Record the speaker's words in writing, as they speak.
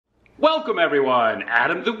Welcome everyone,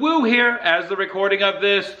 Adam the Woo here as the recording of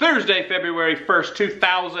this Thursday, February 1st,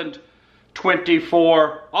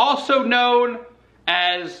 2024, also known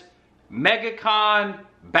as Megacon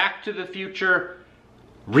Back to the Future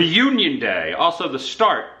Reunion Day, also the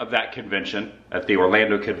start of that convention at the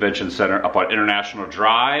Orlando Convention Center up on International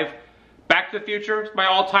Drive. Back to the Future is my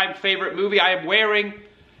all-time favorite movie. I am wearing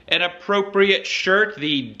an appropriate shirt,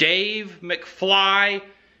 the Dave McFly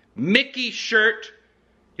Mickey shirt.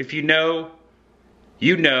 If you know,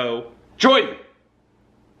 you know. Join me,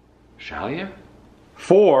 shall you?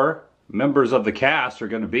 4 members of the cast are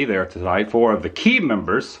going to be there tonight. 4 of the key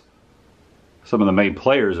members, some of the main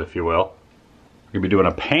players, if you will. We're going to be doing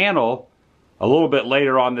a panel a little bit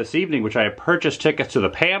later on this evening, which I have purchased tickets to the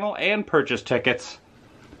panel and purchased tickets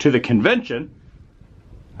to the convention.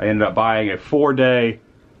 I ended up buying a 4-day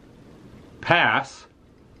pass.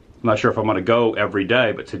 I'm not sure if I'm going to go every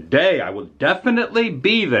day, but today I will definitely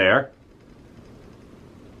be there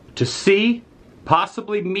to see,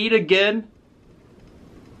 possibly meet again,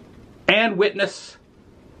 and witness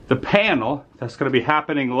the panel that's going to be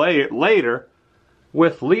happening later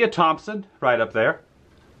with Leah Thompson, right up there,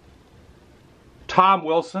 Tom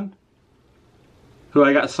Wilson, who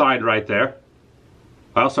I got signed right there.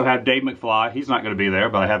 I also have Dave McFly. He's not going to be there,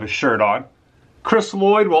 but I have his shirt on. Chris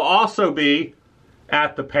Lloyd will also be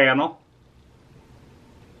at the panel,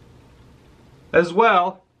 as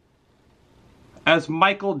well as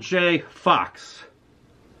Michael J. Fox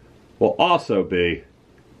will also be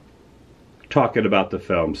talking about the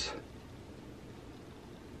films.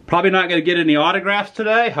 Probably not going to get any autographs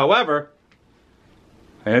today, however,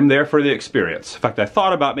 I am there for the experience. In fact, I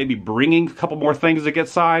thought about maybe bringing a couple more things to get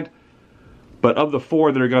signed, but of the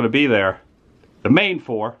 4 that are going to be there, the main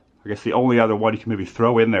 4, I guess the only other one you can maybe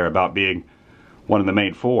throw in there about being one of the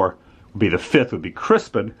main 4 would be the 5th would be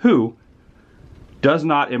Crispin, who does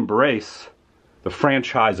not embrace the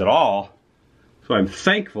franchise at all. So I'm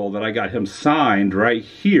thankful that I got him signed right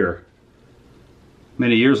here.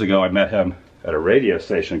 Many years ago I met him at a radio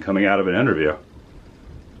station coming out of an interview.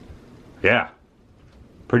 Yeah,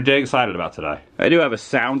 pretty dang excited about today. I do have a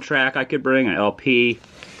soundtrack I could bring, an LP.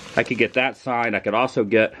 I could get that signed. I could also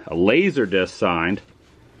get a Laserdisc signed,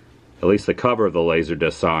 at least the cover of the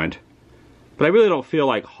Laserdisc signed. But I really don't feel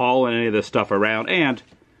like hauling any of this stuff around, and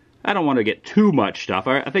I don't want to get too much stuff.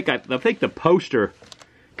 I think the poster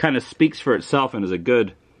kind of speaks for itself and is a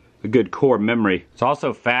good core memory. It's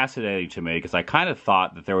also fascinating to me because I kind of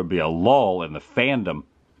thought that there would be a lull in the fandom,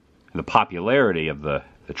 in the popularity of the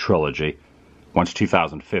trilogy once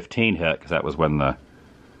 2015 hit, because that was when the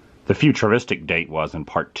futuristic date was in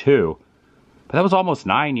part 2. But that was almost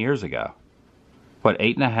 9 years ago. What,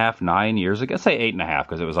 8.5, 9 years ago? Let's say 8.5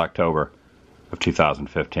 because it was October of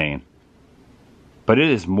 2015. But it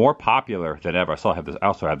is more popular than ever. I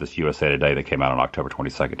also have this USA Today that came out on October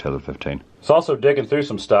 22nd, 2015. I was also digging through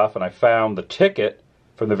some stuff and I found the ticket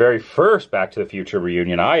from the very first Back to the Future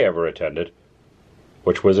reunion I ever attended,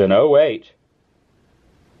 which was in 2008.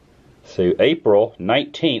 So April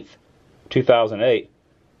 19th, 2008.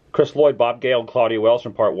 Chris Lloyd, Bob Gale, and Claudia Wells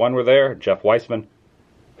from part 1 were there. Jeff Weissman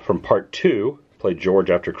from part 2 played George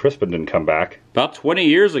after Crispin didn't come back. About 20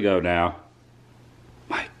 years ago now.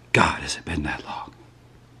 My God, has it been that long?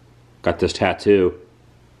 Got this tattoo.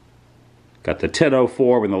 Got the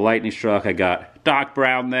 1004 when the lightning struck. I got Doc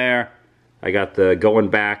Brown there. I got the going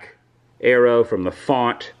back arrow from the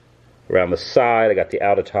font around the side. I got the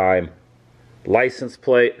out of time license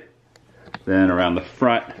plate. Then around the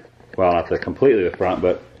front, well, not completely the front,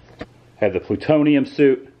 but have the plutonium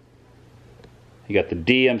suit. You got the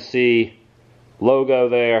DMC logo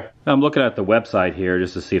there. I'm looking at the website here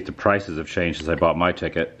just to see if the prices have changed since I bought my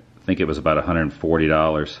ticket. I think it was about $140,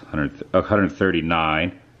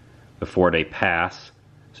 $139, the 4-day pass.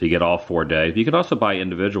 So you get all 4 days. You can also buy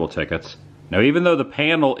individual tickets. Now, even though the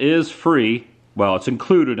panel is free, well, it's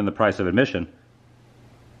included in the price of admission.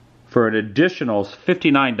 For an additional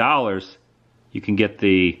 $59, you can get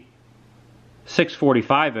the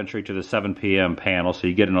 6:45 entry to the 7 p.m. panel, so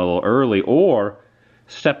you get in a little early, or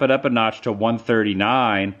step it up a notch to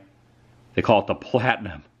 $139. They call it the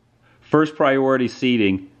Platinum. First priority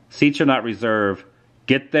seating. Seats are not reserved.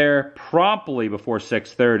 Get there promptly before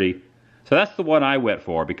 6:30. So that's the one I went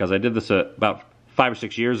for because I did this about 5 or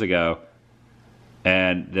 6 years ago,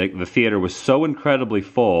 and the theater was so incredibly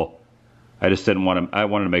full. I just didn't want to. I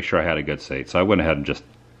wanted to make sure I had a good seat, so I went ahead and just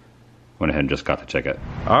got the ticket.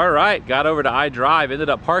 All right, got over to iDrive. Ended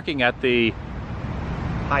up parking at the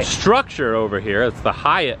Hyatt structure over here. It's the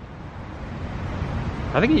Hyatt.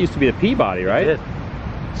 I think it used to be the Peabody, right? It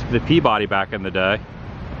used to be the Peabody back in the day.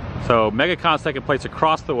 So Megacon's taking place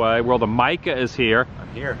across the way. World of Micah is here.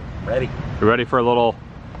 Here, ready. You ready for a little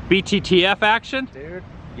BTTF action? Dude,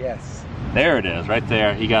 yes. There it is, right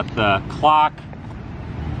there. You got the clock,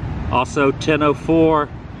 also 10:04.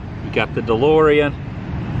 You got the DeLorean.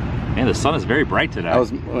 Man, the sun is very bright today. I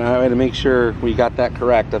had to make sure we got that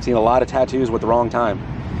correct. I've seen a lot of tattoos with the wrong time.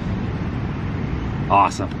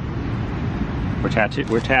 Awesome. We're tattoo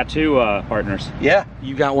partners. Yeah,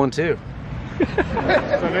 you got one too. So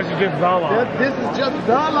this is just the line. This is just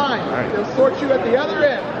the line. Right. They'll sort you at the other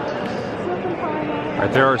end. All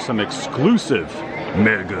right, there are some exclusive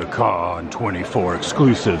Megacon 24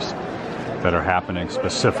 exclusives that are happening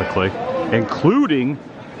specifically, including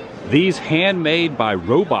these handmade by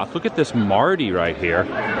robots. Look at this Marty right here.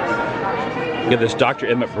 Look at this Dr.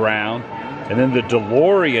 Emmett Brown. And then the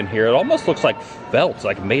DeLorean here, it almost looks like felt, it's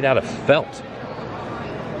like made out of felt.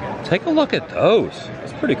 Take a look at those.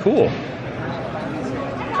 It's pretty cool.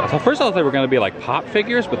 So first I thought they were going to be like pop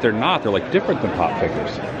figures, but they're not. They're like different than pop figures.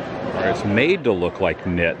 It's made to look like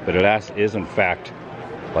knit, but it is in fact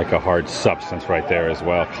like a hard substance right there as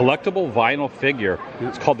well. Collectible vinyl figure.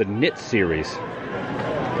 It's called the Knit series.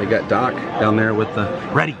 They got Doc down there with the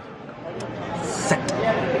ready, set.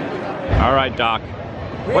 All right, Doc.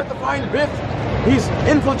 We have to find Biff. He's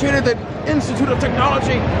infiltrated the Institute of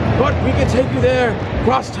Technology, but we can take you there,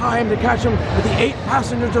 cross time to catch him with the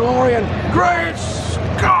 8-passenger DeLorean. Great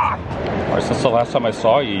Scott! All right, since the last time I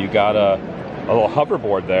saw you, you got a little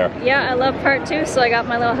hoverboard there. Yeah, I love part 2, so I got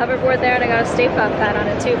my little hoverboard there, and I got a Stay Puft pad on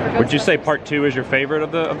it too. For Would you say part 2 is your favorite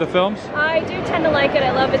of the films? I do tend to like it.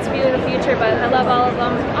 I love its view of the future, but I love all of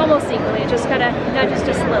them almost equally. It just kind of nudges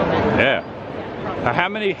just a little bit. Yeah. How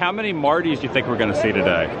many Martys do you think we're going to see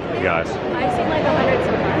today, you guys? I've seen like 100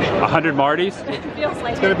 so far. 100 Martys? It feels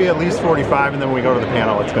like It's going to be at least 45, and then when we go to the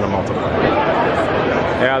panel, it's going to multiply.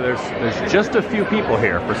 Yeah, there's just a few people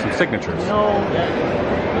here for some signatures.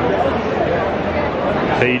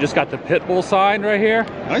 So you just got the pit bull signed right here?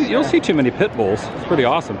 You don't see too many pit bulls. It's pretty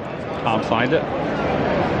awesome. Tom signed it.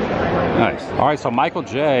 Nice. All right, so Michael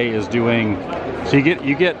J is doing, so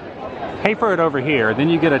you get pay for it over here, then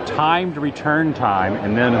you get a timed return time,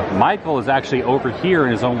 and then Michael is actually over here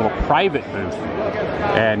in his own little private booth.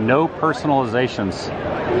 And no personalizations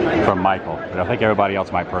from Michael. But I think everybody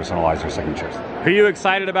else might personalize their signatures. Who are you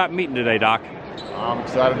excited about meeting today, Doc? I'm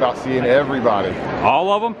excited about seeing everybody.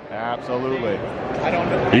 All of them? Absolutely.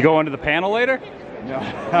 You going to the panel later? No.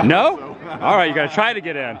 No? All right, you got to try to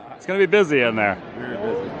get in. It's going to be busy in there. Very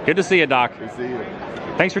busy. Good to see you, Doc. Good to see you.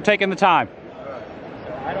 Thanks for taking the time.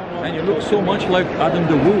 Man, you look so much like Adam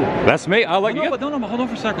the Woo. That's me. I like you. No, but hold on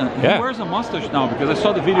for a second. Yeah. He wears a mustache now because I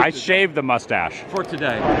saw the video. I shaved the mustache. For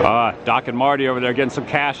today. Doc and Marty over there getting some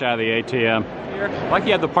cash out of the ATM. Like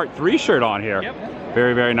you had the Part 3 shirt on here. Yep.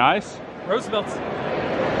 Very, very nice. Roosevelt's.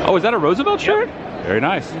 Oh, is that a Roosevelt shirt? Very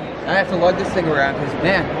nice. I have to lug this thing around because,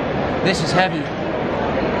 man, this is heavy.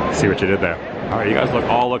 See what you did there. All right, you guys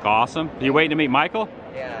all look awesome. Are you waiting to meet Michael?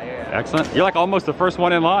 Yeah. Excellent. You're like almost the first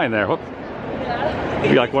one in line there. Whoop.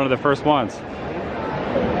 You're like one of the first ones.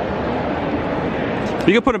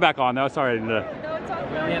 You can put them back on though. Sorry. The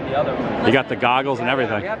other one. You got the goggles and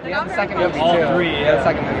everything. We have the second movie, all too. three, We have the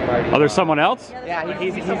second movie party. Oh, there's someone else? Yeah,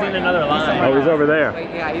 he's in another line. Oh, he's over there.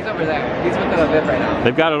 Yeah, he's over there. He's with the bit right now.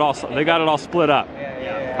 They've got it all. They got it all split up.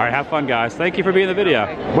 Yeah. All right, have fun, guys. Thank you for being in the video.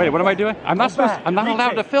 Wait, what am I doing? I'm not supposed. I'm not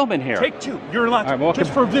allowed to film in here. Take 2. You're allowed All right,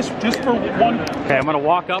 just for one. Okay, I'm gonna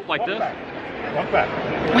walk up like this. Walk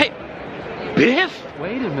back. Wait, Biff?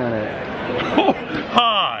 Wait a minute. Oh,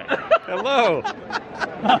 hi. Hello.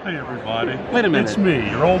 Hi, everybody. Wait a minute. It's me,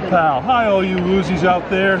 your old pal. Hi, all you Uzis out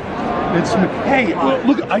there. It's me. Hey,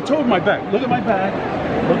 look! I told my bag. Look at my bag.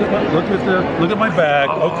 Look at my bag.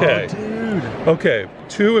 Okay. Dude. Okay.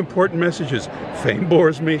 2 important messages: Fame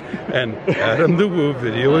bores me, and Adam the Woo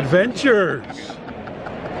Video Adventures.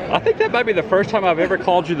 I think that might be the first time I've ever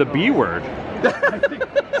called you the B word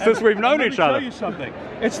since we've known each other. Let me tell you something.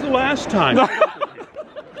 It's the last time.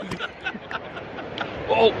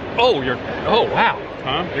 Oh, wow.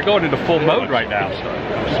 Huh? You're going into full mode right now.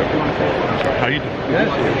 I'm sorry. How you doing?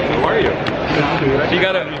 How are you? You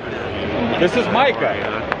gotta. This is Micah.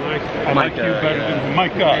 I like you better than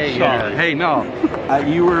Micah. Hey, sorry. hey, no.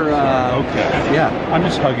 You were, Okay. yeah. I'm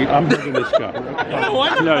just hugging. I'm hugging this guy.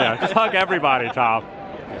 No, just hug everybody, Tom.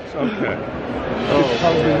 Okay.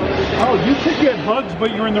 Oh, you could get hugs,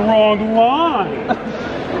 but you're in the wrong line.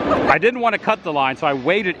 I didn't want to cut the line, so I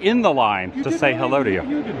waited in the line to say hello to you.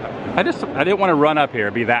 You didn't have I didn't want to run up here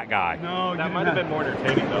and be that guy. No, that might have been more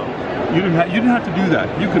entertaining though. You didn't have to do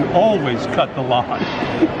that. You can always cut the line,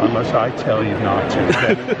 unless I tell you not to.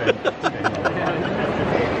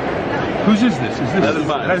 Whose is this? Is this?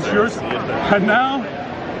 That's yours. And now,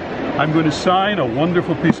 I'm going to sign a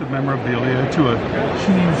wonderful piece of memorabilia to a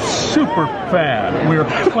huge super fan. We're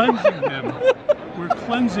cleansing him. We're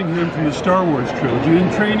cleansing him from the Star Wars trilogy and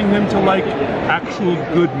training him to like actual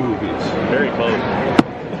good movies. Very close.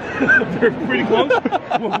 Pretty close?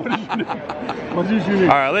 What is your name? What is your name?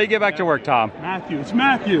 All right, let you get back to work, Tom. Matthew. It's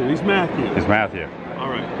Matthew. He's Matthew. It's Matthew. All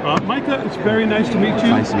right. Micah, it's very nice to meet you.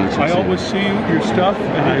 Nice to meet you, I too. always see your stuff,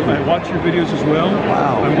 and I watch your videos as well.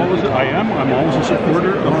 Wow. I'm always a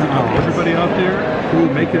supporter of everybody out there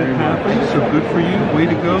making it happen. So good for you. Way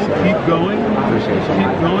to go. Keep going.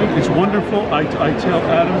 Keep going. It's wonderful. I tell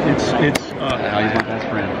Adam, it's He's my best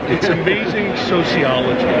friend. it's amazing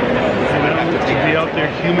sociology. You know, to be out there,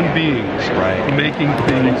 human beings making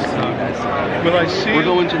things. Will I see? We're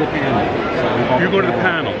going to the panel. You're going to the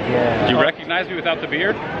panel. Yeah. Do you recognize me without the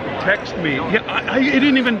beard? Text me. Yeah, I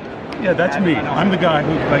didn't even. Yeah, that's me. I'm the guy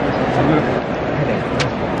who like.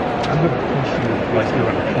 I'm gonna push you like you're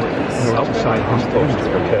on a court. No, to sign his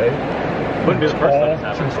poster, okay? But it's all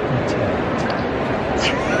just pretend.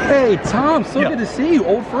 Hey, Tom, so good to see you,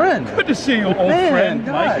 old friend. Good to see you, old friend,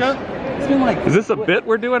 Micah. It's been like. Is this a bit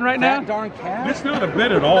we're doing right now? That darn cat. It's not a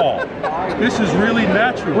bit at all. This is really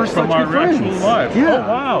natural We're from such our good friends. actual life. Yeah. Oh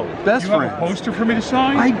wow. Best you have friends. a poster for me to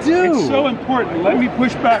sign? I do. It's so important. Let me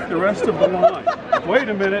push back the rest of the line. Wait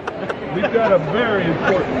a minute. We've got a very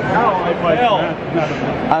important.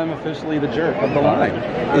 I'm officially the jerk of the line.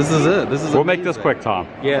 This is it. This is. We'll make this quick, Tom.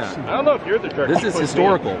 Yeah. I don't know if you're the jerk. This is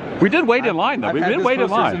historical. We did wait in line, though. I've We had did this wait in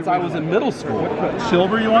poster line. since I was in middle school.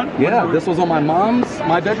 Silver you want? Yeah, this was on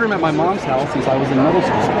my bedroom at my mom's house since I was in middle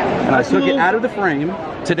school. And I took it out of the frame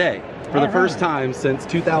today for the first time since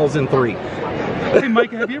 2003. Hey,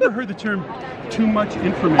 Mike, have you ever heard the term too much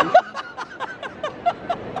information?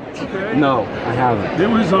 Okay. No, I haven't. It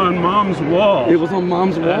was on Mom's wall. It was on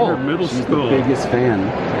Mom's At wall. her middle She's school. the biggest fan.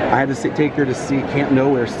 I had to take her to see Camp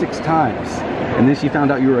Nowhere 6 times. And then she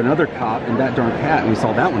found out you were another cop and that darn cat, and we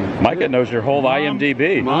saw that one. Micah knows your whole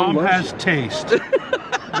IMDb. Mom has taste.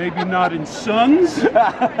 Maybe not in sons,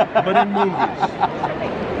 but in movies.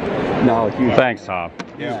 No, huge. Thanks, Tom.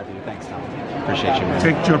 Yeah, dude. Thanks, Tom. Appreciate you, man.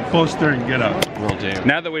 Take your poster and get out. Will do.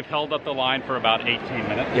 Now that we've held up the line for about 18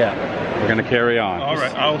 minutes, Yeah. we're going to carry on. All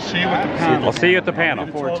right, I'll see you at the panel. I'll see you at the panel.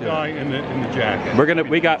 The tall guy in the jacket.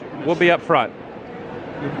 We'll be up front.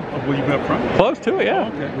 Will you be up front? Close to it, yeah.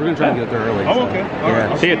 Okay. We're going to try and get there early. Oh, so- okay. All Yeah.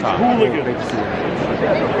 right. See you, Tom. Hooligans. Great to see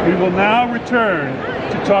you. We will now return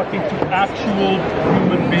to talking to actual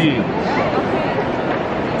human beings.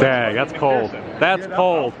 Dang, that's cold. That's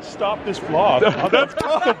cold. Stop this vlog. The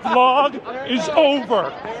vlog is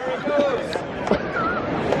over.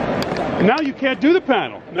 Now you can't do the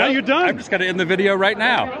panel. Now you're done. I'm just going to end the video right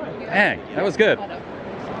now. Dang, that was good.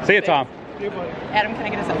 See you, Tom. Adam, can I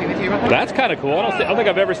get a selfie with you real quick? That's kind of cool. I don't think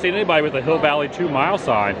I've ever seen anybody with a Hill Valley 2 mile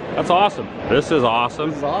sign. That's awesome. This is awesome.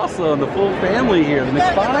 This is awesome. The full family here. The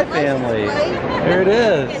McSpy family. There it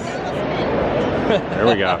is. There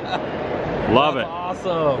we go. Love it.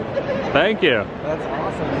 Awesome. Thank you. That's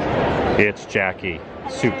awesome. It's Jackie.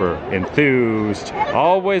 Super enthused.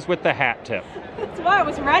 Always with the hat tip. That's why I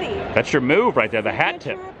was ready. That's your move right there, the hat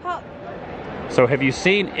tip. So have you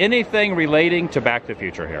seen anything relating to Back to the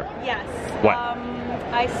Future here? Yes. What?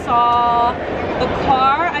 I saw the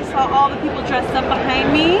car. I saw all the people dressed up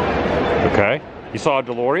behind me. Okay. You saw a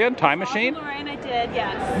DeLorean time machine? Lorraine, I did,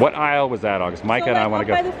 yes. What aisle was that on? Because Micah and I want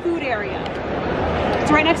to Up by go. the food area.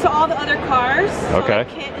 It's right next to all the other cars. So Okay. like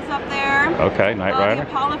Kit is up there. Okay, Knight The Rider.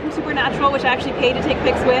 Apollo from Supernatural, which I actually paid to take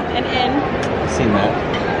pics with and in. Seen that.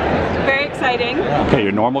 Very exciting. Okay, you're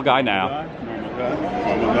a normal guy now. Normal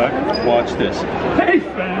guy. Watch this. Hey,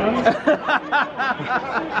 fans!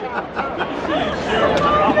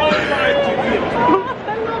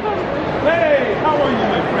 Hey, how are you,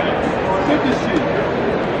 my friend? Good to see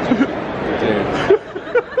you.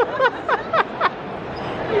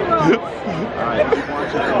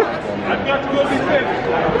 I've got to go be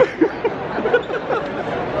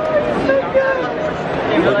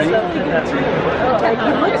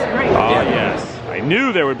Oh, yes. I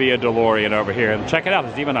knew there would be a DeLorean over here. And check it out,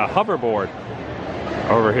 there's even a hoverboard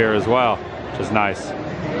over here as well, which is nice.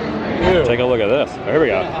 Take a look at this. There we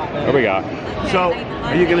go. There we go. So,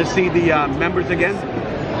 are you going to see the members again?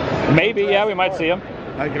 Maybe, yeah, we might see him.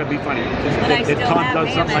 That's going to be funny. I If still Tom have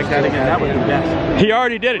does something like mayonnaise. that again, that would be best. He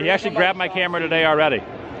already did it. He actually grabbed my camera today already.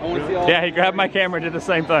 Yeah, he grabbed my camera and did the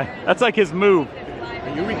same thing. That's like his move.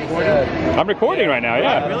 Are you recording? I'm recording right now,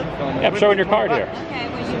 yeah. Really? Yeah, I'm showing your card here. Okay,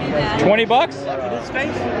 would you do that? 20 bucks? In his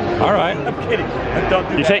face? All right. I'm kidding. Don't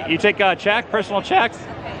do that. You take check, personal checks?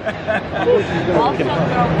 Also throw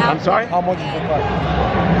out I'm sorry? How much is the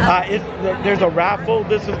There's a raffle.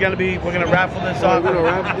 This is gonna be. We're gonna raffle this off. We're gonna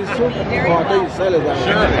raffle this too? Oh, I thought you said it.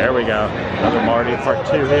 Sure. There we go. Another Marty part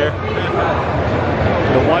 2 here.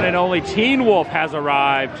 The one and only Teen Wolf has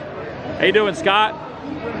arrived. How you doing, Scott?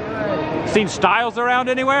 Seen Styles around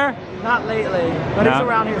anywhere? Not lately, but No? he's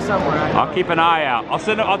around here somewhere. I'll keep an eye out. I'll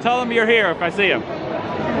tell him you're here if I see him.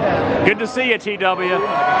 Good to see you, TW.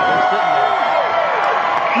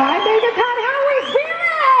 Hi, Megacon, how are we feeling?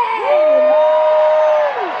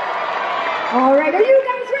 All right, are you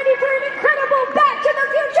guys ready for an incredible Back to the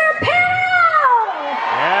Future panel?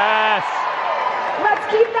 Yes. Let's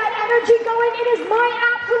keep that energy going. It is my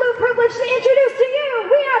absolute privilege to introduce to you,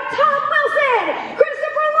 we have Tom Wilson,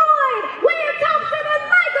 Christopher Lloyd, Leah Thompson, and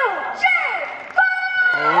Michael J.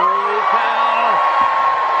 Holy cow.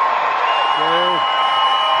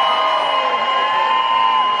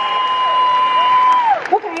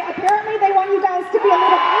 Okay, apparently they want you guys to be a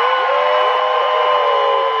little...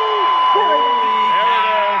 There we go.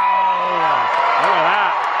 Look at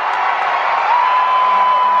that.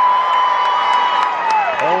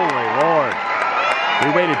 Holy Lord. We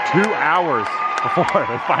waited 2 hours before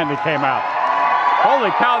they finally came out.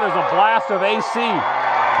 Holy cow, there's a blast of AC.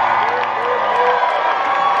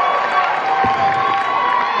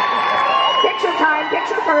 Picture time,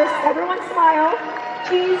 picture first. Everyone smile.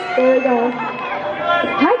 Cheese. There we go.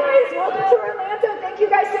 Hi guys, welcome to Orlando. Thank you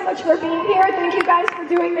guys so much for being here. Thank you guys for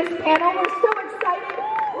doing this panel. We're so excited.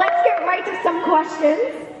 Let's get right to some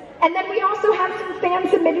questions. And then we also have some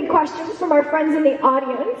fan-submitted questions from our friends in the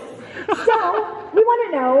audience. So, we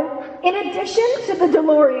want to know, in addition to the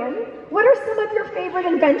DeLorean, what are some of your favorite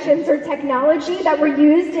inventions or technology that were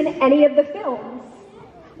used in any of the films?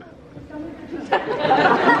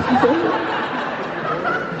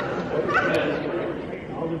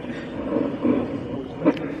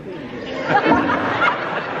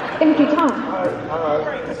 Thank you, Tom.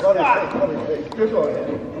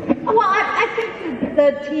 Well, I think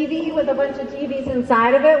the TV with a bunch of TVs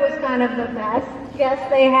inside of it was kind of the best guess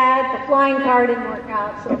they had. The flying car didn't work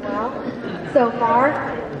out so well so far.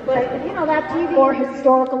 But, you know, that TV... Or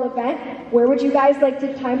historical event, where would you guys like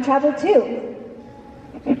to time travel to?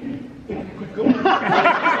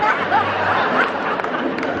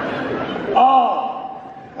 Oh,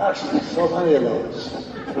 actually, so many of those.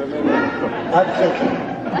 I'm thinking.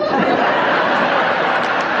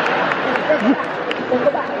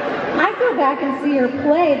 I'd go back and see your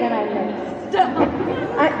play that I missed.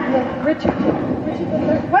 Richard III.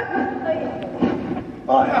 What?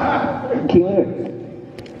 King Lear.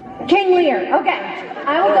 King Lear. Okay.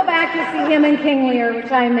 I will go back to see him in King Lear,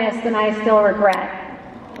 which I missed and I still regret.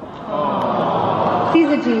 He's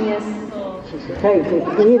a genius. Hey, he's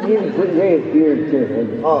very experienced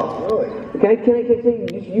too. Oh, really? Can I say,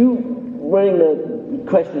 just you running the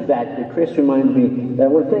questions back to Chris reminded me that I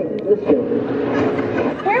want to thank this gentleman.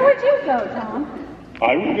 Where would you go, Tom?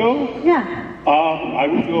 I would go? Yeah. I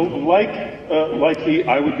would go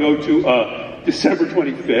I would go to December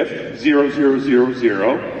 25th, 0000.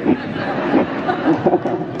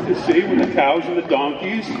 To see with the cows and the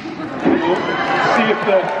donkeys, you know,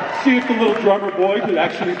 see if the little drummer boy could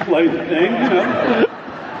actually play the thing, you know.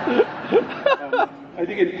 I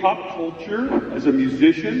think in pop culture, as a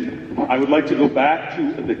musician, I would like to go back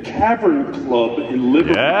to the Cavern Club in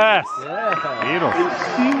Liverpool. Yes! Beatles.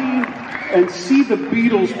 And see the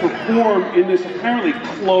Beatles perform in this apparently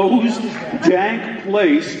closed, dank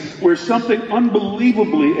place where something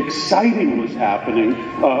unbelievably exciting was happening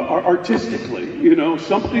artistically. You know,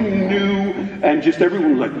 something new, and just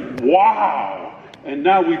everyone was like, wow! And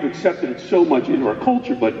now we've accepted it so much into our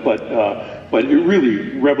culture, but it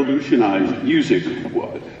really revolutionized music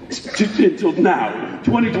until now,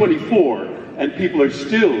 2024, and people are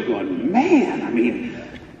still going, man, I mean,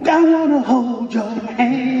 I want to hold your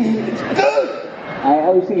hand. It's good. I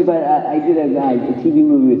was thinking about, I did a TV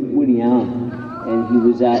movie with Woody Allen, and he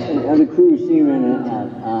was on the cruise sitting around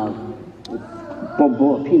a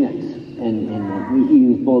bowl of peanuts, and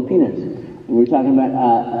eating this bowl of peanuts. And we were talking about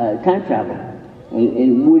time travel.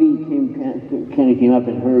 And Woody kind of came up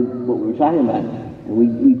and heard what we were talking about, and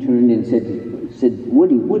we turned and said,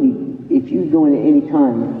 Woody, if you go into any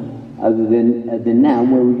time other than now,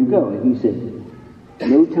 where would you go? And he said,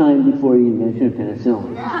 no time before the invention of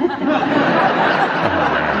penicillin.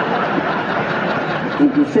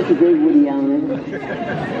 It's such a great Woody Allen image,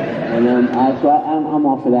 and so I'm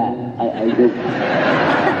all for that. I go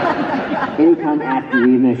anytime after the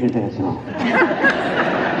invention of penicillin.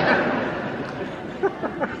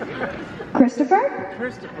 Christopher,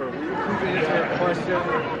 will you please answer that question?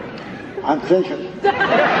 I'm thinking.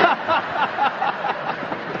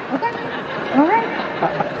 Okay. All right.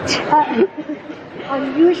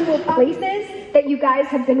 unusual places that you guys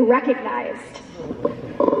have been recognized?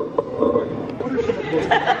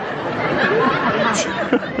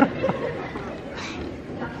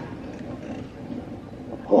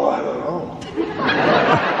 Oh, I don't know.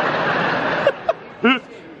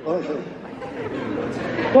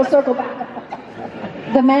 We'll circle back.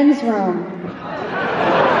 The men's room.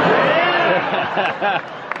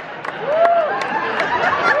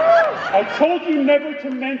 I told you never to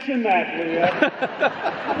mention that, Leah.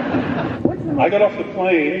 I got off the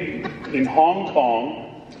plane in Hong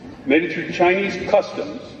Kong, made it through Chinese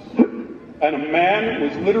customs, and a man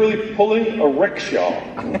was literally pulling a rickshaw.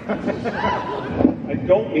 I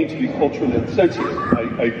don't mean to be culturally insensitive,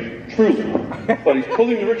 I truly, but he's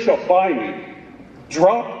pulling the rickshaw by me,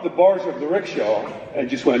 dropped the bars of the rickshaw, and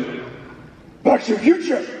just went, "Back to the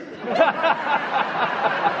Future!"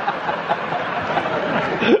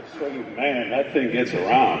 So, man, that thing gets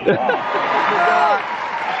around. Wow.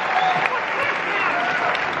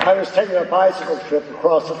 I was taking a bicycle trip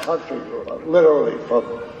across the country, literally from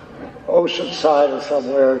Oceanside or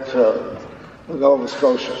somewhere to Nova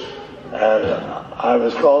Scotia. And I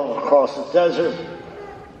was going across the desert,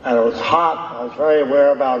 and it was hot. I was very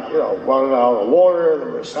aware about, running out of water. There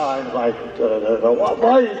were signs like,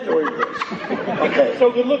 why are you doing this? Okay.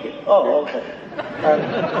 So good looking. Oh, okay.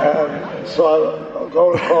 And so I'm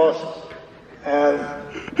going across, and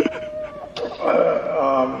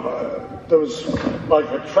there was like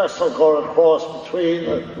a trestle going across between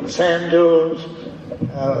the sand dunes.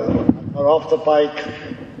 I got off the bike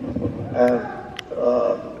and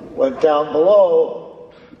went down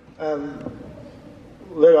below and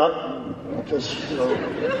lit up, just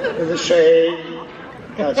in the shade,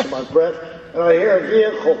 catching my breath. And I hear a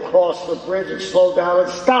vehicle cross the bridge and slow down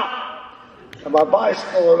and stop. And my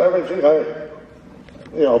bicycle and everything I,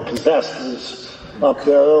 possessed is up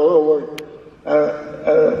there. And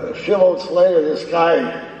a few moments later, this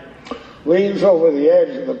guy leans over the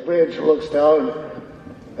edge of the bridge and looks down,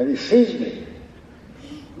 and he sees me.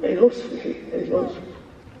 And he looks at me and he goes,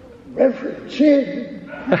 "Reverend Jim."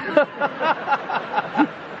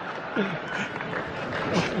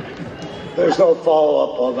 There's no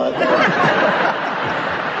follow-up on that.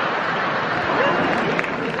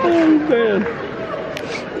 Oh, man.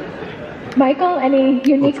 Michael, any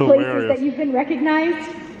unique places that you've been recognized?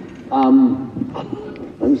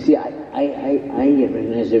 Let me see. I get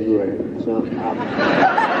recognized everywhere. So.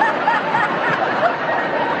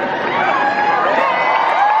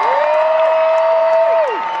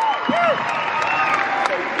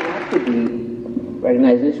 To be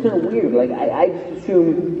recognized. It's kind of weird. Like I just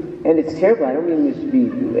assume, and it's terrible. I don't mean this to be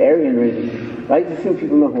arrogant or anything, but I just assume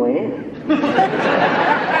people know who I am.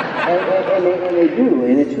 and they do,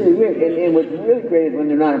 and it's really weird. And what's really great is when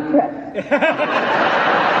they're not impressed.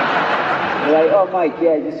 They're like, "Oh, Mike,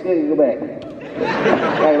 yeah, just gotta go back.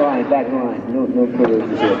 Back in line. No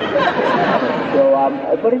privileges here." So,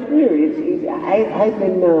 but it's weird. I've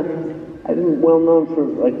been well known for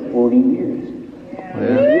like 40 years. It's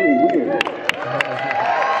really weird.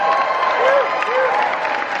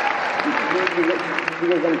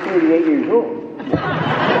 Because I'm 38 years old.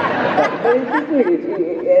 But it's weird.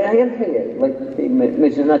 I gotta tell you, like they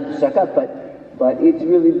mentioned, not to suck up, but it's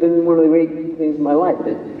really been one of the great things in my life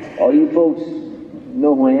that all you folks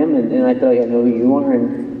know who I am, and I tell you I know who you are,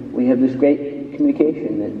 and we have this great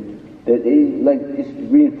communication that is like just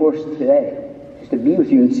reinforced today. Just to be with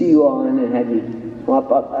you and see you all and have you come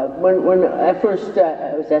up. When I first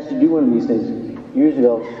I was asked to do one of these things years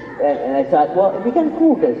ago, and I thought, well, it'd be kind of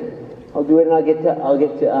cool because I'll do it and I'll get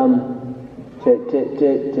to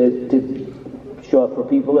show up for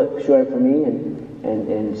people that show up for me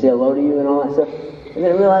and say hello to you and all that stuff. And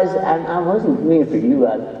then I realized I wasn't doing it for you,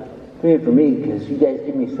 I was doing it for me because you guys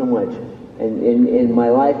give me so much. And in my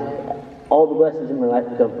life, all the blessings in my life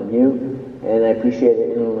come from you, and I appreciate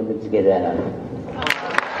it. Let me just get that out.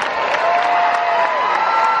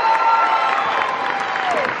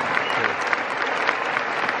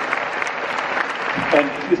 And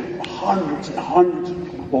just hundreds and hundreds of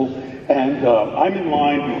people, and I'm in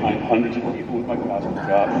line behind hundreds of people with my passport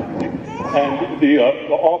out and everything. And the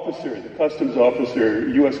officer, the customs officer,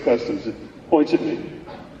 U.S. Customs, points at me.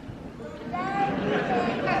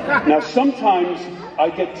 Now, sometimes I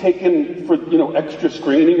get taken for, extra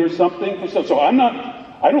screening or something. So I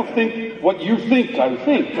don't think what you think I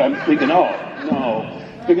think. I'm thinking, oh, no,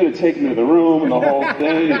 they're going to take me to the room and the whole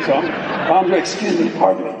thing. And so I'm like, excuse me,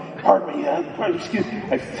 pardon me, excuse me.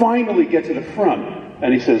 I finally get to the front,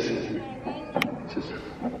 and he says,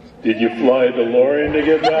 "Did you fly a DeLorean to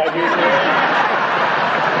get back here?"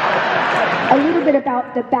 A little bit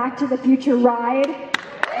about the Back to the Future ride.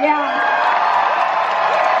 Yeah.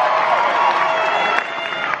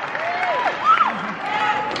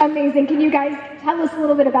 Amazing. Can you guys tell us a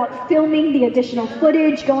little bit about filming, the additional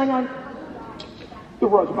footage going on? The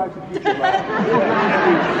road back to the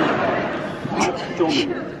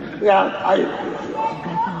future. Yeah,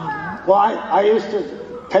 I used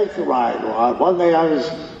to take the ride. One day I was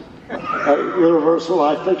at Universal.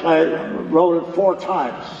 I think I rode it 4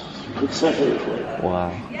 times consecutively.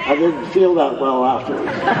 Wow. I didn't feel that well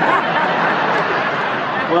afterwards.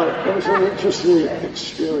 But it was an interesting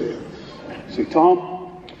experience. Say,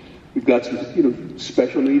 Tom, we've got some,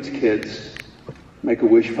 special needs kids.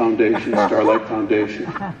 Make-A-Wish Foundation, Starlight Foundation.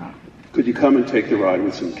 Could you come and take the ride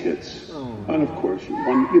with some kids? And of course,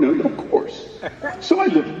 of course. So I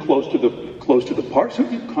live close to the park. So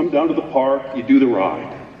you come down to the park, you do the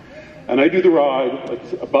ride. And I do the ride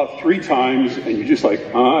about 3 times, and you're just like,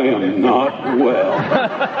 I am not well.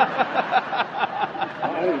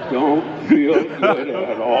 I don't feel good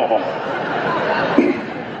at all.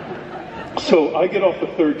 So I get off the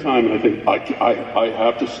 3rd time, and I think, I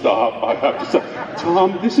have to stop. I have to stop.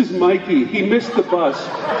 Tom, this is Mikey. He missed the bus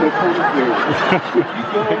to come here. You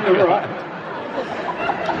go on the ride.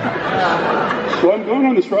 So I'm going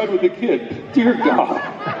on this ride with the kid. Dear God,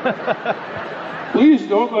 please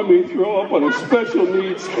don't let me throw up on a special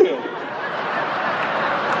needs kid.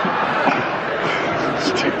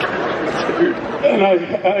 And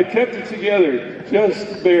I kept it together,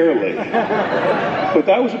 just barely. But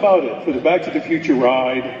that was about it. For the Back to the Future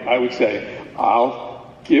ride, I would say,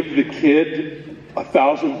 I'll give the kid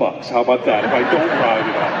 $1,000. How about that? If I don't ride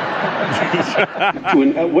it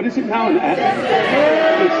off. What is it now?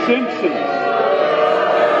 The Simpsons.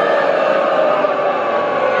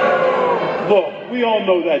 Look, we all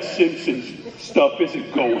know that Simpsons stuff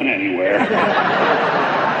isn't going anywhere.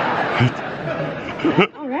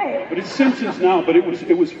 All right. But it's Simpsons now, but it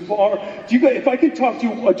was far. Do you guys, if I can talk to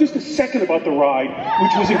you just a second about the ride,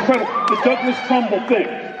 which was incredible, the Douglas Trumbull thing.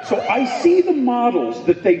 So I see the models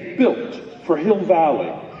that they built for Hill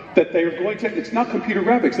Valley, that they are going to, it's not computer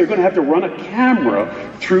graphics, they're going to have to run a camera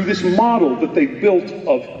through this model that they built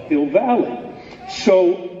of Hill Valley.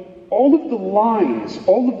 So all of the lines,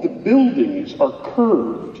 all of the buildings are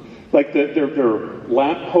curved. Like they're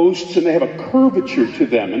lamp posts, and they have a curvature to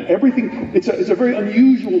them, and everything. It's a very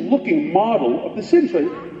unusual looking model of the city. So,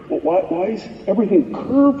 well, why is everything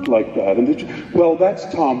curved like that? And well, that's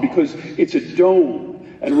Tom, because it's a dome,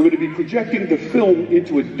 and we're going to be projecting the film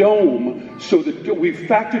into a dome, so that we've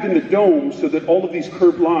factored in the dome so that all of these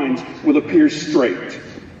curved lines will appear straight.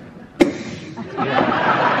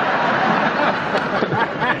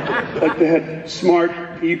 Like they had smart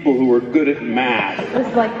people who were good at math. It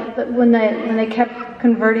was like when they kept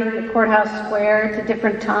converting the courthouse square to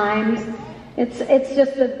different times. It's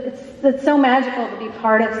so magical to be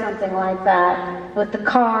part of something like that, with the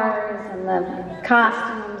cars and the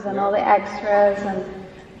costumes and all the extras, and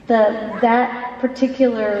that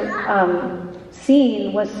particular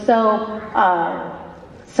scene was so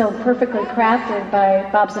perfectly crafted by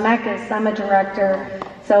Bob Zemeckis. I'm a director.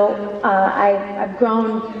 So I've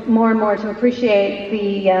grown more and more to appreciate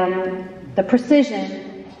the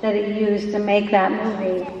precision that he used to make that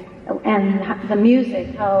movie, and the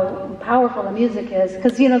music, how powerful the music is.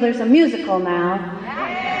 Because, there's a musical now.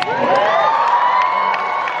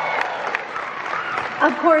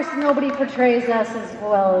 Of course, nobody portrays us as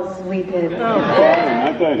well as we did.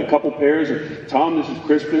 I've had a couple pairs of Tom, this is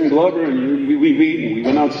Crispin Glover, and we meet, and we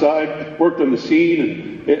went outside, worked on the scene,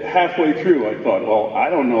 and halfway through I thought, well, I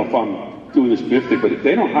don't know if I'm doing this Biff thing, but if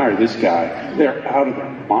they don't hire this guy, they're out of their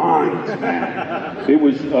minds, man. It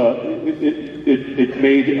was,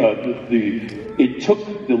 it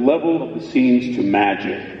took the level of the scenes to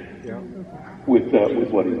magic. With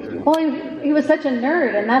what he was doing. Well, he was such a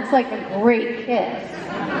nerd, and that's like a great kiss.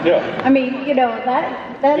 Yeah. I mean,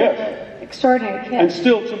 that is an extraordinary kiss. And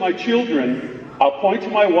still, to my children, I'll point to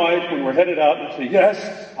my wife when we're headed out and say, yes,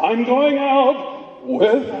 I'm going out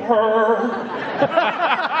with her.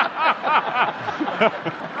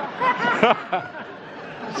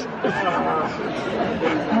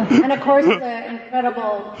 And of course, the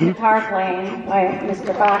incredible guitar playing by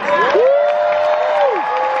Mr. Fox.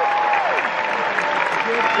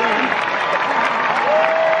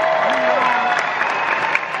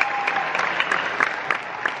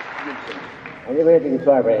 I never had the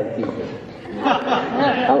guitar, but I had the keyboard.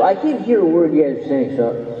 I can't hear a word you guys are saying,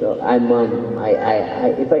 so I'm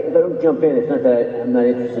if I don't jump in, it's not that I'm not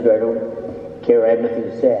interested or I don't care. I have nothing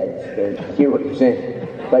to say. I just can't hear what you're saying.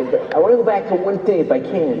 But I want to go back to one thing if I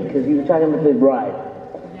can, because you were talking about the ride.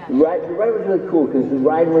 The ride was really cool because the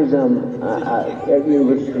ride was at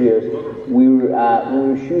Universal Studios. When we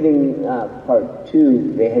were shooting part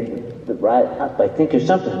 2, they had the ride up, I think, or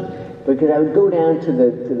something. But because I would go down to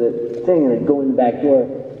the thing and I'd go in the back door,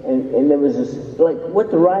 and there was this, like,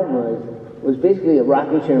 what the ride was basically a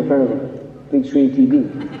rocking chair in front of a big screen TV.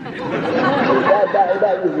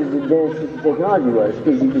 that was as advanced as the technology was,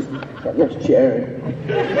 because you just had this chair and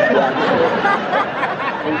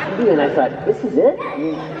TV, and I thought, this is it? I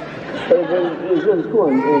mean, it was really cool,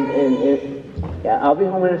 and yeah, I'll be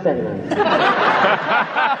home in a second on this.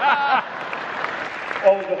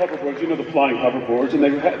 All of the hoverboards, you know, the flying hoverboards, and they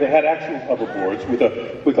had actual hoverboards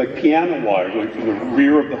with like piano wire going from the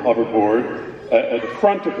rear of the hoverboard, at the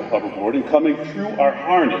front of the hoverboard, and coming through our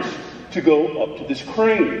harness to go up to this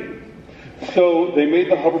crane. So they made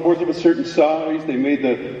the hoverboards of a certain size, they made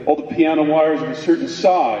all the piano wires of a certain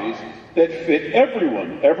size that fit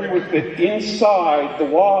everyone. Everyone fit inside the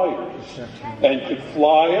wires and could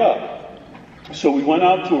fly up. So we went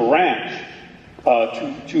out to a ranch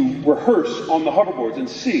to rehearse on the hoverboards and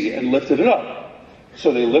see, and lifted it up.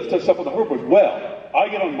 So they lift us up on the hoverboard. Well, I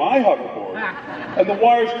get on my hoverboard, and the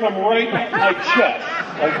wires come right at my chest,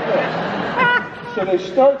 like this. So they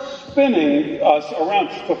start spinning us around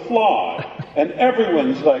to fly, and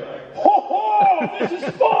everyone's like, ho ho, this is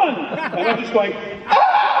fun! And I'm just going, ah!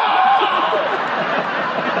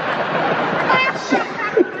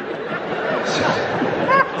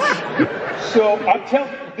 So I'm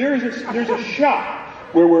telling you, there's a shot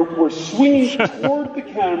where we're swinging toward the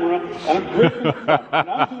camera, and I'm gripping the camera, and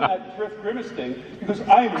I'm doing that grimace thing because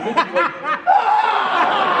I'm literally like, ah!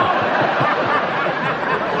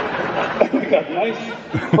 I got nice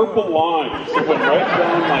purple lines that went right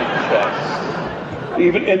down my chest.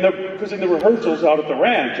 Even because in the rehearsals out at the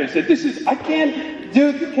ranch, I said, I can't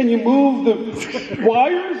do, can you move the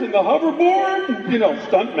wires in the hoverboard? You know,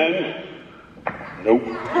 stuntmen. Nope.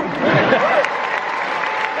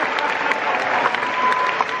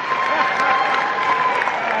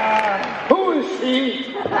 Who is she?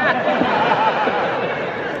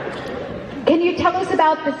 Can you tell us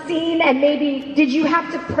about the scene, and maybe did you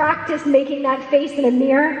have to practice making that face in a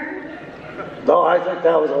mirror? No, I think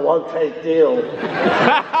that was a one-take deal.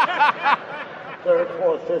 Third,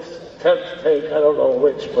 fourth, fifth, 10th take, I don't know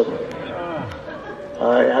which, but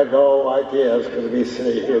I had no idea I was going to be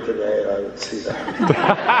sitting here today, and I would see that.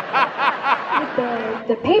 With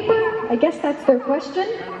the paper, I guess that's their question.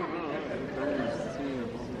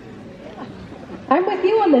 I'm with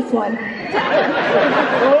you on this one.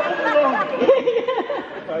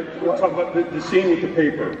 We'll talk about the scene with the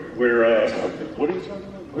paper, where, what are you talking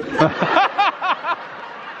about?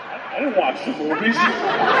 I didn't watch the movies.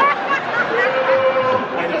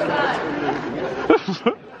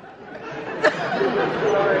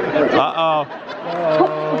 Uh-oh.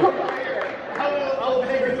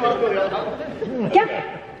 Yeah.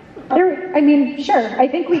 I mean, sure. I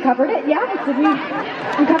think we covered it. Yeah. Did we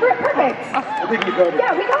cover it? Perfect. I think we covered it.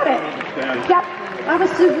 Yeah, we got it. Yeah. That was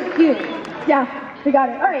super cute. Yeah, we got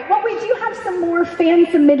it. All right. Well, we do have some more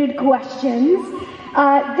fan-submitted questions.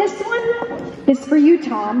 This one is for you,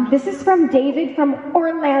 Tom. This is from David from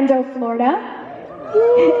Orlando, Florida.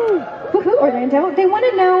 Woohoo, Orlando. They want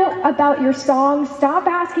to know about your song, Stop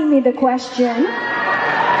Asking Me the Question.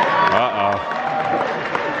 Uh-oh.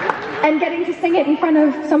 And getting to sing it in front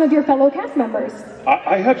of some of your fellow cast members.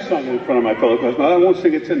 I have sung it in front of my fellow cast members. I won't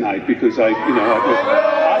sing it tonight because I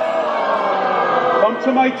come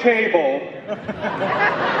to my table,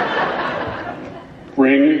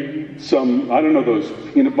 bring some, I don't know, those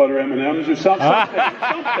peanut butter M&Ms or something.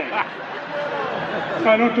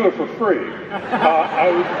 I don't do it for free. I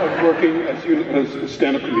was working as a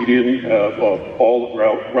stand-up comedian all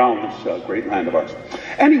around this great land of ours.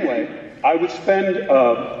 Anyway, I would spend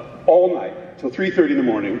all night till 3:30 in the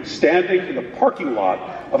morning standing in the parking lot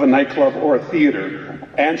of a nightclub or a theater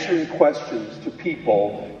answering questions to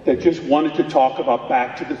people that just wanted to talk about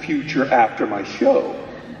Back to the Future after my show.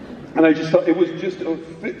 And I just thought it was just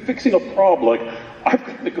fixing a problem. Like, I've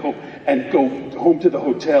got to go home to the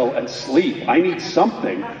hotel and sleep. I need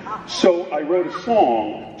something. So I wrote a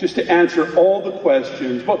song just to answer all the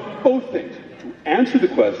questions, but both things, to answer the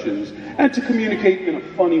questions and to communicate in a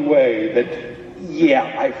funny way that,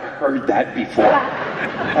 yeah, I've heard that before.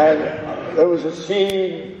 And there was a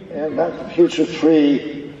scene in Back to the Future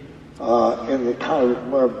 3 in the kind of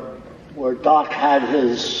where Doc had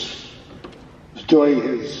was doing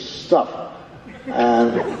his stuff.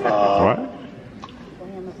 And what?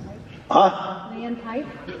 Huh? Man pipe.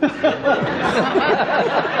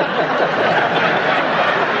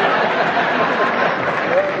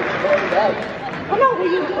 Oh no, were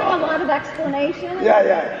you doing a lot of explanation?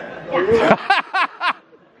 Yeah.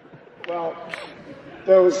 Well,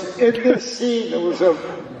 there was, in this scene, there was a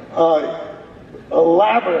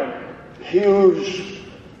labyrinth, huge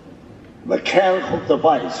mechanical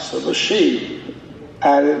device, a machine,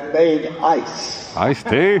 and it made ice. Iced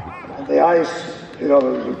tea. And the ice, you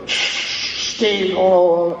know, steam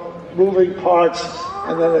all over, moving parts,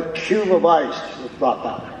 and then a cube of ice would drop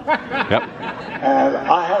out. Yep. And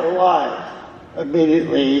I had a line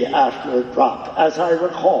immediately after it dropped, as I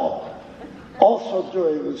recall. Also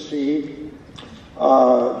during the scene,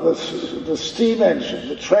 the steam engine,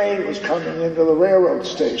 the train was coming into the railroad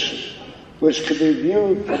station, which could be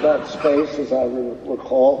viewed from that space, as I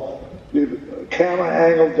recall. The camera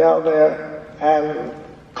angled down there, and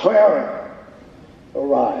Clara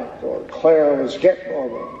arrived, or Clara was getting on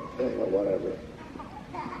the thing or whatever.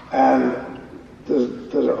 And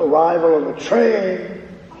the arrival of the train,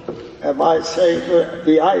 and my saying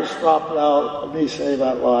the ice dropping out, and me saying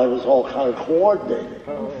that line was all kind of coordinated.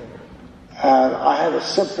 And I had a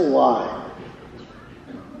simple line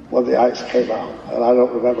when the ice came out, and I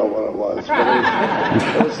don't remember what it was,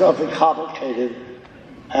 but it was nothing complicated.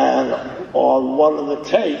 And on one of the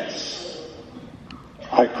tapes,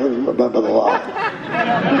 I couldn't remember the line.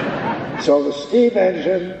 So the steam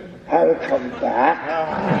engine had to come back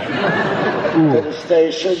to the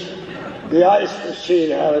station. The ice machine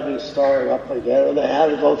had to be started up again, and they had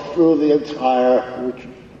to go through the entire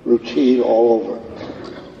routine all over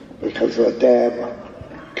because of a damn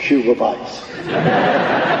cube of ice.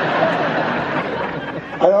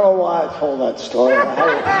 I don't know why I told that story.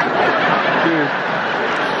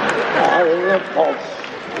 I had an impulse,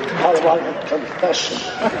 kind of like a confession.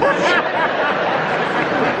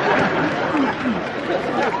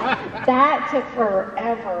 That took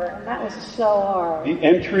forever, and that was so hard. The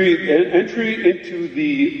entry into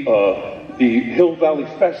the Hill Valley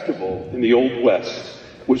Festival in the Old West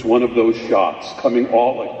was one of those shots, coming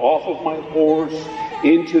off of my horse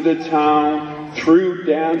into the town, through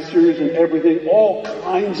dancers and everything. All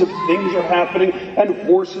kinds of things are happening, and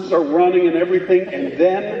horses are running and everything. And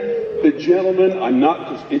then the gentleman,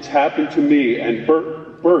 it's happened to me, and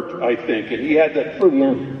Bert, I think, and he had that.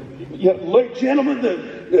 Yeah, late gentleman,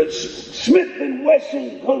 the Smith and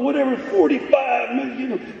Wesson, whatever, 45, you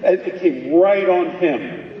know, and it came right on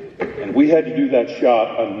him. And we had to do that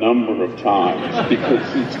shot a number of times because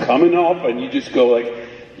it's coming off, and you just go like,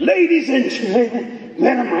 ladies and gentlemen,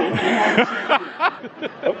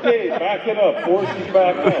 okay, back it up, horses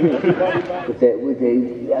back up, everybody back up.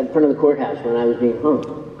 In front of the courthouse when I was being hung.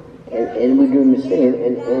 And we were doing this thing,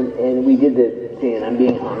 and we did the thing, and I'm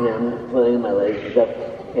being hung, and I'm flailing my legs and stuff.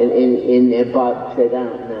 And Bob said, no,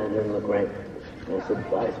 it doesn't look right. And I said,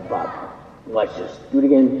 Bob, watch this. Do it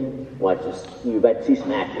again. Watch this. You're about to see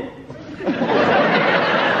some action. The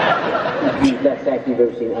best act you've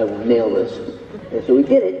ever seen. I will nail this. And so we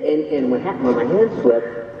did it, and what happened, my hand slipped,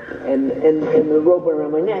 and the rope went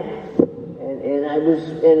around my neck, and I was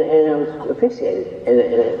asphyxiated,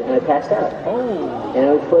 and I passed out. Oh. And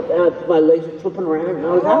I was my legs were flipping around, and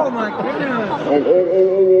I was out. Oh my goodness. And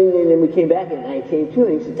then we came back, and I came to,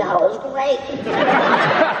 and he said, that was great.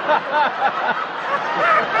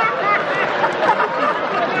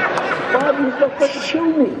 Bob, you're so fucking kill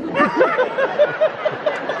me.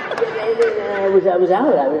 I was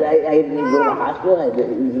out. I had to go to the hospital. It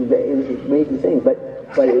was an amazing thing, but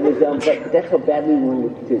it was. But that's how badly we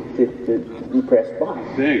wanted to repress Bob.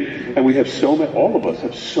 And we have all of us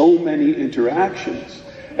have so many interactions,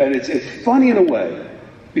 and it's funny in a way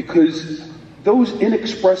because those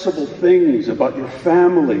inexpressible things about your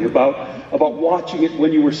family, about watching it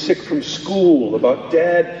when you were sick from school, about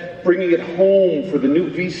Dad bringing it home for the new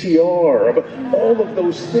VCR, about all of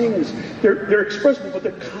those things, they're expressible, but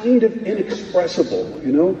they're kind of inexpressible,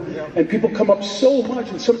 you know? And people come up so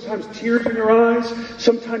much, and sometimes tears in your eyes,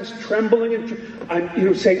 sometimes trembling, and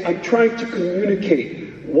I'm saying, I'm trying to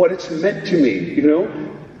communicate what it's meant to me, you know?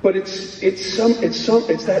 But it's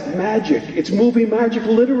that magic. It's movie magic,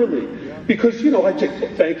 literally. Because, I just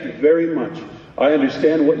thank you very much. I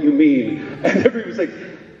understand what you mean. And everybody's like,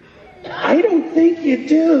 I don't think you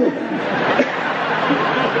do.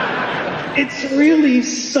 It's really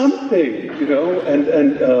something,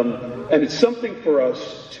 and it's something for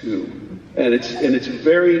us too. And it's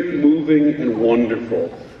very moving and wonderful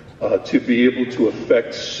to be able to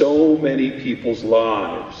affect so many people's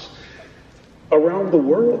lives around the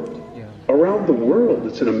world. Yeah. Around the world.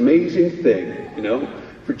 It's an amazing thing,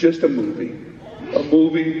 for just a movie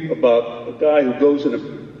about a guy who goes in a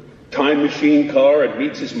time machine car and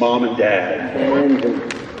meets his mom and dad. And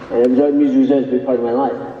music was always a big part of my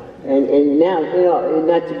life. And now,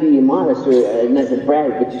 not to be modest or not to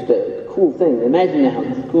brag, but just a cool thing. Imagine how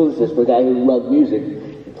cool is this for a guy who loved music,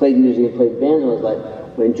 played music and played bands all his life,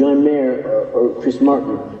 when John Mayer or Chris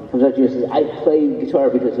Martin comes up to you and says, I play guitar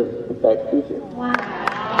because of Back to the Future. Wow.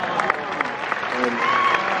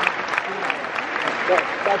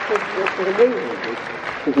 that's amazing.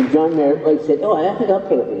 Because John Merritt like said, "Oh, I think I'll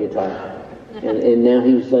pick up a guitar," and now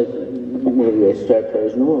he was like, "Maybe I start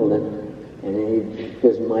playing normal then." And he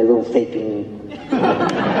does my little faking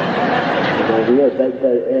idea, but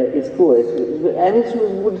it's cool. And it's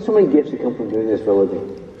so many gifts that come from doing this for a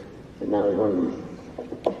living. And that was one of them.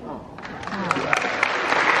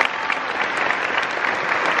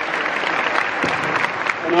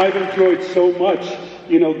 And I've enjoyed so much,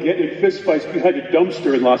 you know, getting in fistfights behind a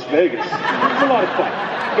dumpster in Las Vegas. It's a lot of fun.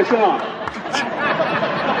 It's an honor.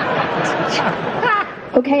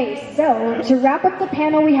 Okay, so to wrap up the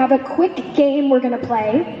panel, we have a quick game we're going to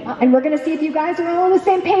play, and we're going to see if you guys are all on the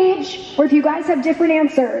same page or if you guys have different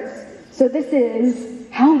answers. So this is,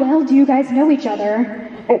 how well do you guys know each other?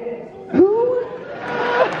 Who?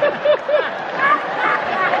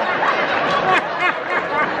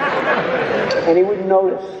 And he wouldn't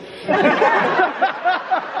notice.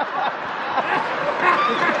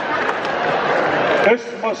 This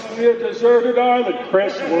must be a deserted island,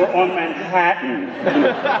 Chris. We're on Manhattan.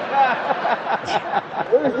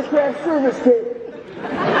 Where's the craft service kit?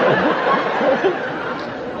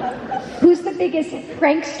 Who's the biggest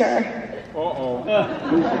prankster?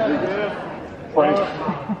 Frank.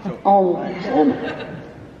 Oh, Sam.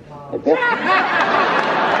 I bet.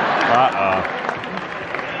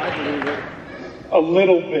 A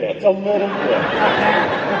little bit.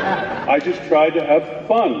 I just tried to have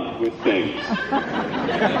fun with things.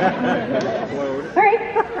 All right.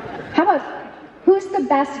 How about, who's the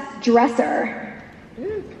best dresser?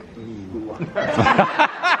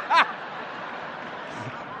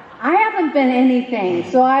 I haven't been anything,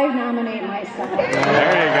 so I nominate myself. There you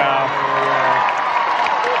go.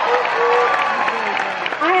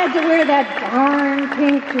 I had to wear that darn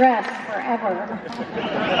pink dress forever.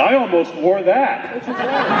 I almost wore that.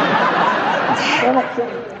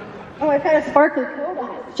 Oh, I've got a sparkly coat on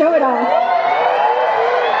it. Show it off.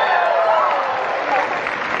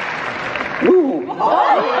 Ooh.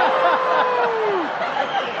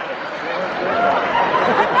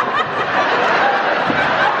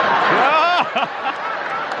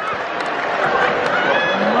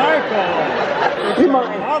 Michael! You're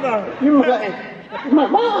my mother. You're my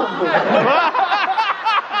mom.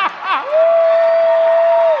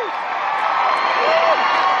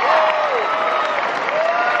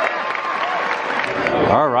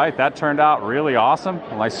 All right, that turned out really awesome.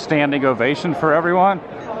 A nice standing ovation for everyone.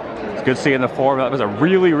 It's good seeing the four. That was a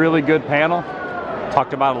really, really good panel.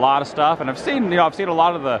 Talked about a lot of stuff, and I've seen a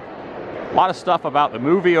lot of stuff about the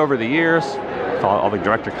movie over the years. All the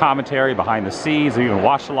director commentary, behind the scenes. I even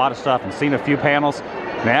watched a lot of stuff and seen a few panels.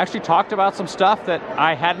 And they actually talked about some stuff that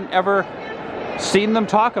I hadn't ever seen them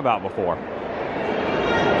talk about before.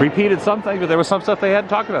 Repeated some things, but there was some stuff they hadn't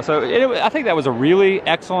talked about. So I think that was a really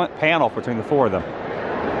excellent panel between the four of them.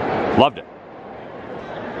 Loved it.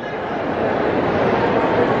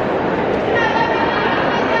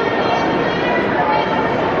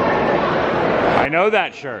 I know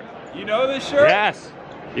that shirt. You know this shirt? Yes.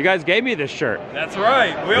 You guys gave me this shirt. That's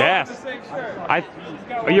right. We all Yes. have the same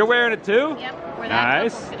shirt. You're wearing it too? Yep. We're that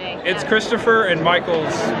Nice. close today. It's Christopher and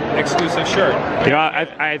Michael's exclusive shirt. You know,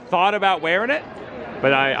 I thought about wearing it,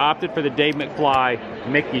 but I opted for the Dave McFly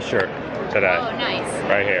Mickey shirt today. Oh, nice.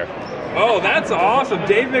 Right here. Oh, that's awesome.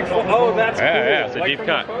 Dave McFly. Oh, that's cool. Yeah, it's a like deep from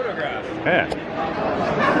cut. The photograph. Yeah.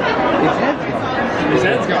 His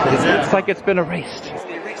head's gone. It's like it's been erased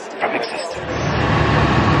from existence.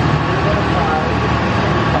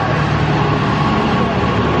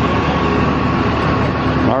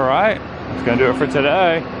 All right, that's gonna do it for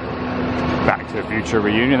today. Back to the Future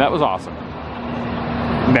reunion. That was awesome.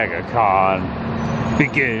 Megacon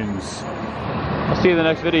begins. I'll see you in the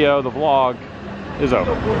next video. The vlog is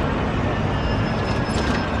over.